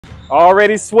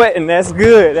Already sweating. That's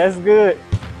good. That's good.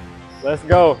 Let's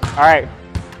go. All right.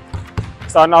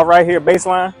 Starting off right here,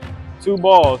 baseline. 2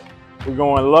 balls. We're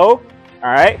going low.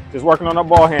 All right. Just working on our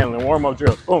ball handling. Warm-up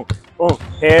drill. Boom, boom.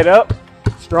 Head up.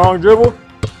 Strong dribble.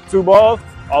 2 balls.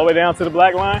 All the way down to the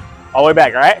black line. All the way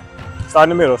back. All right. Start in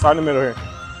the middle. Start in the middle here.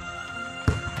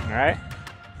 All right.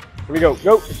 Here we go.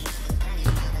 Go.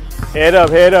 Head up,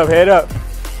 head up, head up.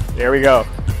 There we go.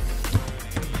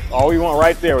 All we want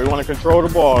right there. We want to control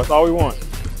the ball. That's all we want.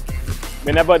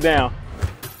 Bend that butt down.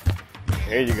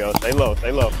 There you go. Stay low,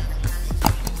 stay low.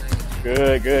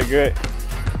 Good, good, good.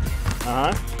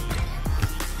 Uh-huh.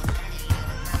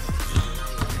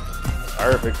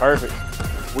 Perfect,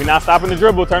 perfect. We're not stopping the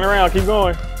dribble. Turn around. Keep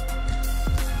going.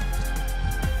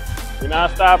 We're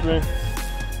not stopping.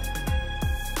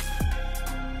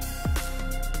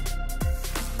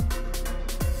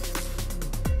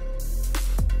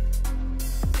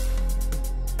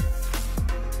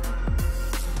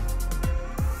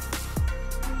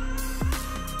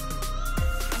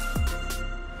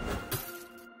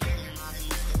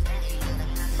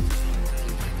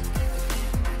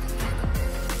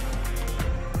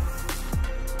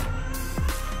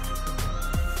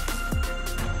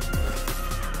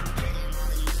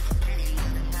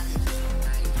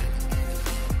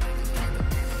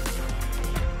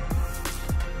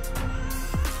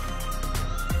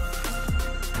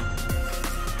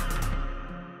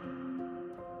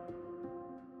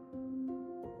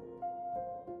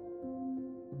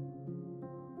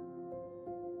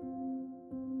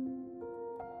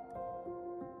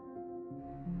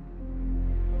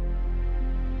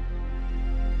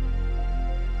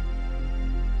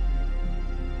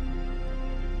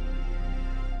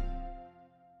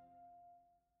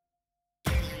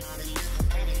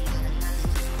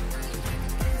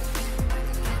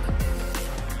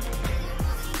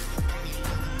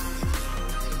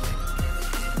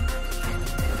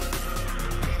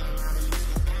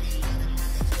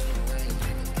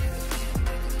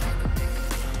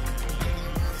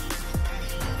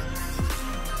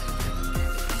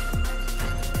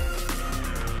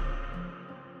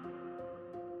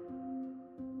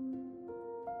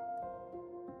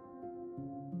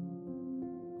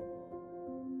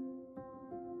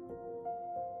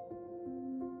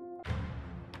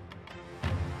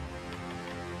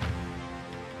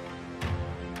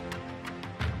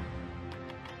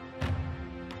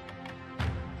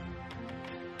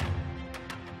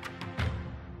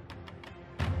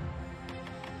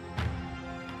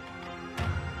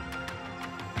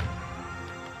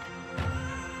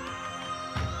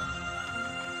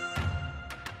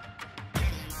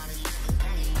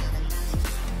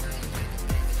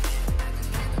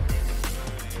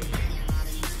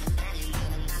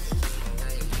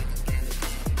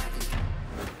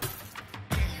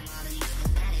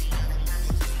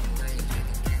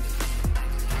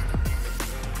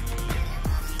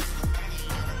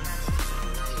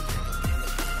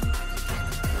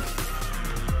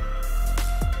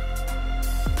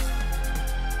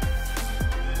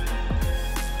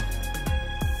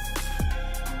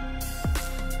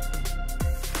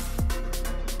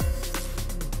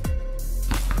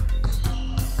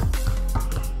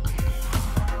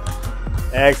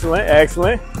 Excellent,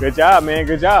 excellent. Good job, man.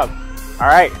 Good job. All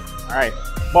right, all right.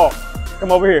 Ball,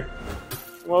 come over here.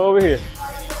 Come over here.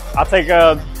 I'll take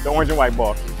the orange and white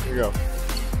ball. Here you go.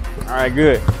 All right,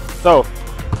 good. So,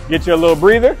 get you a little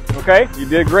breather, okay? You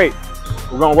did great.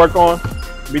 We're gonna work on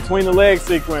between the legs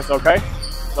sequence, okay?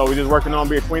 So we're just working on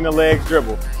between the legs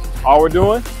dribble. All we're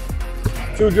doing,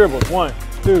 2 dribbles. 1,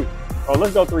 2. Oh,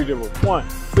 let's go 3 dribbles. 1,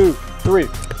 2, 3.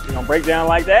 You're gonna break down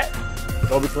like that.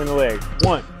 Go between the legs.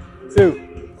 1, 2,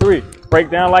 3.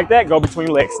 Break down like that. Go between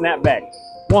legs. Snap back.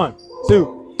 1,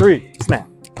 2, 3. Snap.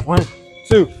 1,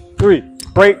 2, 3.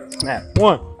 Break. Snap.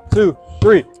 1, 2,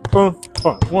 3. Boom.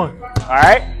 Boom. 1. All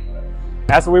right.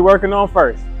 That's what we're working on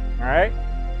first. All right.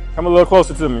 Come a little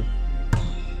closer to me.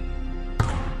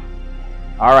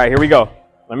 All right. Here we go.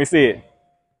 Let me see it.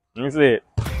 Let me see it.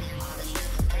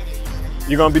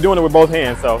 You're gonna be doing it with both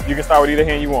hands, so you can start with either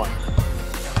hand you want.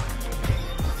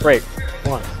 Break.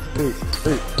 1, 2,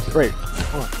 3. Break.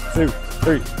 1, 2,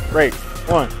 3. Break.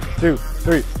 1, 2,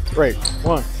 3. Break.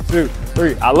 1, 2,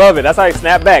 3. I love it. That's how you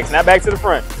snap back. Snap back to the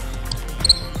front.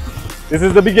 This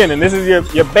is the beginning. This is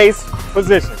your base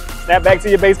position. Snap back to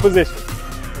your base position.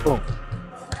 Boom.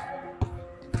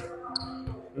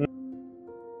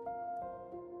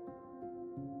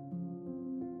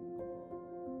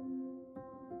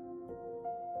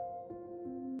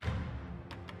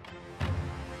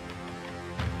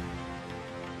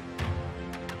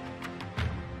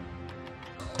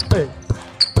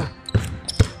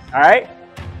 All right.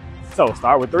 So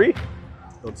start with 3,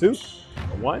 go 2, go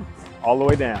 1, all the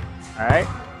way down. All right.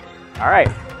 All right.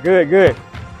 Good, good.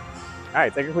 All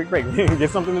right, take a quick break. Get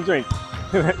something to drink.